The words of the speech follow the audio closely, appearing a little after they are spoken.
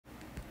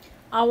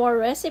Our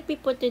recipe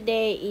for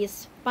today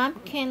is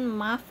pumpkin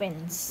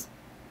muffins.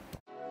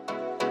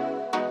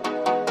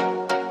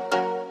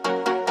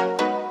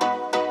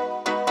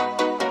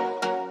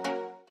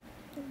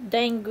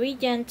 The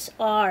ingredients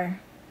are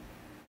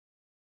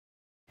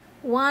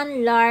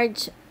 1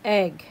 large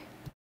egg,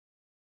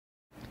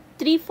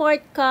 3/4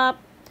 cup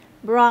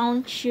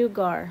brown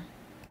sugar,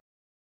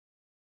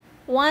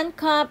 1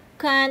 cup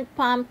canned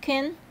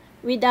pumpkin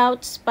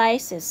without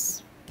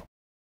spices,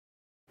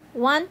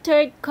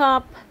 1/3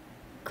 cup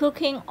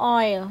cooking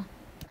oil,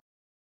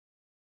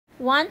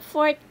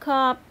 1/4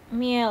 cup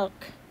milk,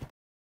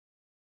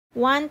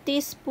 1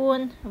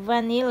 teaspoon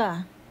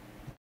vanilla,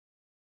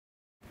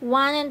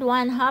 1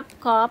 1/2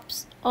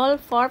 cups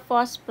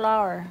all-purpose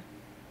flour,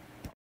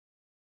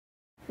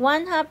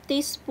 1/2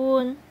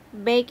 teaspoon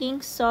baking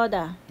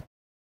soda,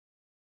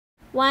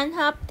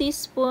 1/2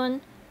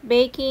 teaspoon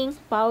baking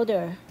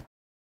powder,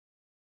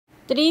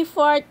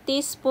 3/4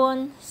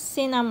 teaspoon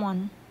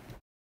cinnamon,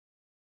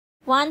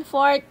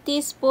 1/4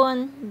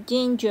 teaspoon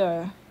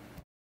ginger,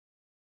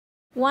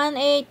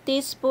 1/8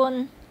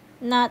 teaspoon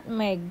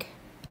nutmeg,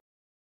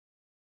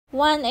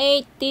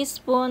 1/8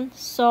 teaspoon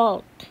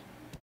salt.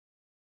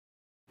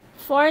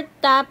 For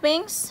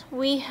toppings,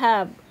 we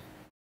have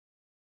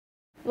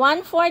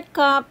 1/4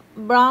 cup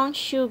brown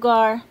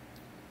sugar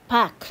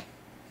pack,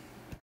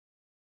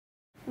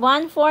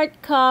 1/4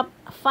 cup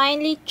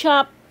finely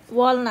chopped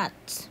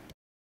walnuts,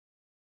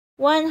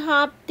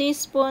 1/2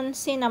 teaspoon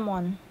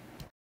cinnamon.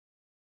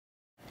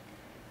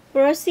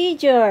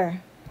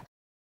 Procedure: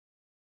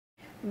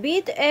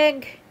 beat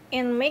egg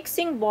in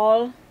mixing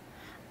bowl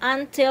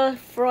until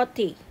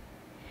frothy.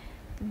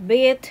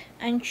 Beat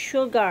and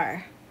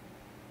sugar.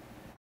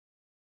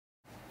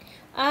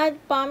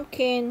 Add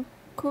pumpkin,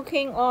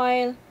 cooking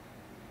oil,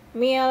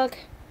 milk,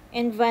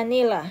 and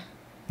vanilla.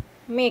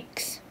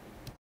 Mix.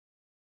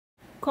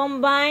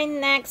 Combine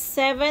next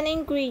 7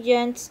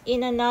 ingredients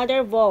in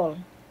another bowl.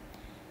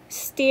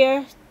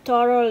 Stir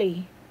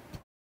thoroughly.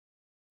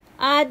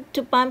 Add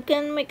to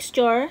pumpkin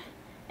mixture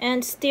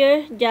and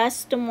stir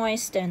just to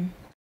moisten.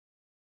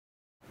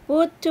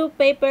 Put 2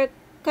 paper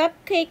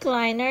cupcake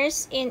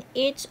liners in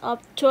each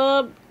of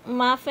 12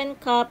 muffin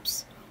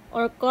cups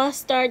or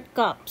custard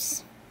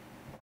cups.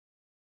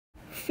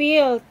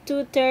 Fill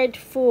 2/3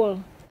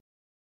 full.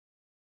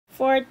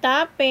 For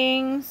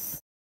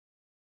toppings,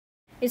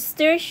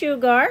 stir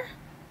sugar,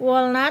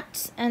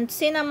 walnuts, and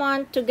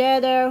cinnamon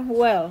together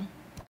well.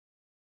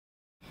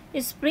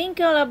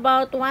 Sprinkle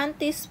about 1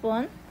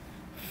 teaspoon,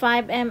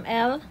 5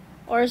 ml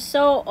or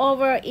so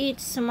over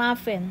each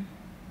muffin.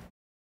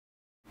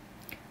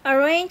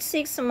 Arrange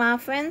 6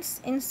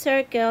 muffins in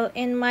circle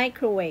in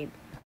microwave.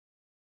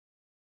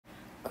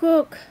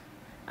 Cook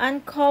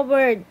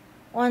uncovered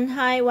on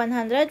high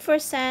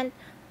 100%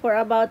 for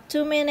about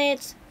 2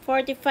 minutes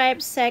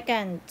 45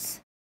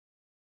 seconds.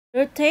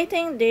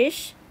 Rotating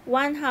dish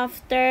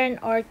 1/2 turn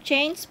or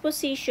change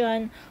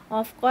position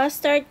of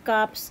custard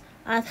cups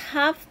at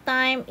half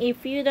time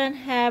if you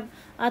don't have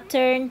a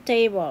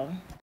turntable.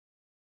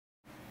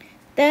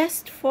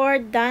 Test for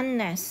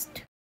doneness.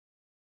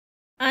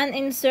 An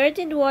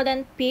inserted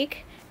wooden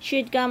pick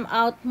should come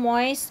out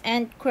moist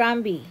and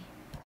crumbly.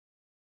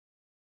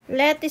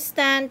 Let it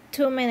stand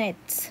 2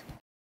 minutes.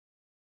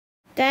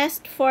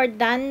 Test for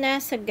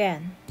doneness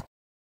again.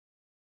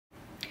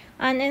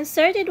 An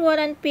inserted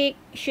wooden pick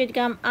should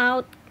come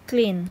out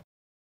clean.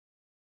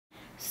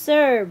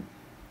 Serve.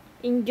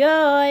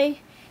 Enjoy!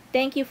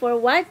 Thank you for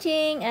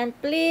watching, and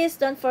please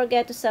don't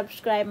forget to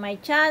subscribe my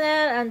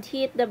channel and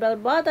hit the bell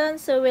button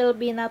so you'll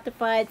be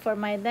notified for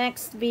my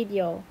next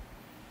video.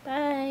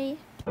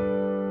 Bye!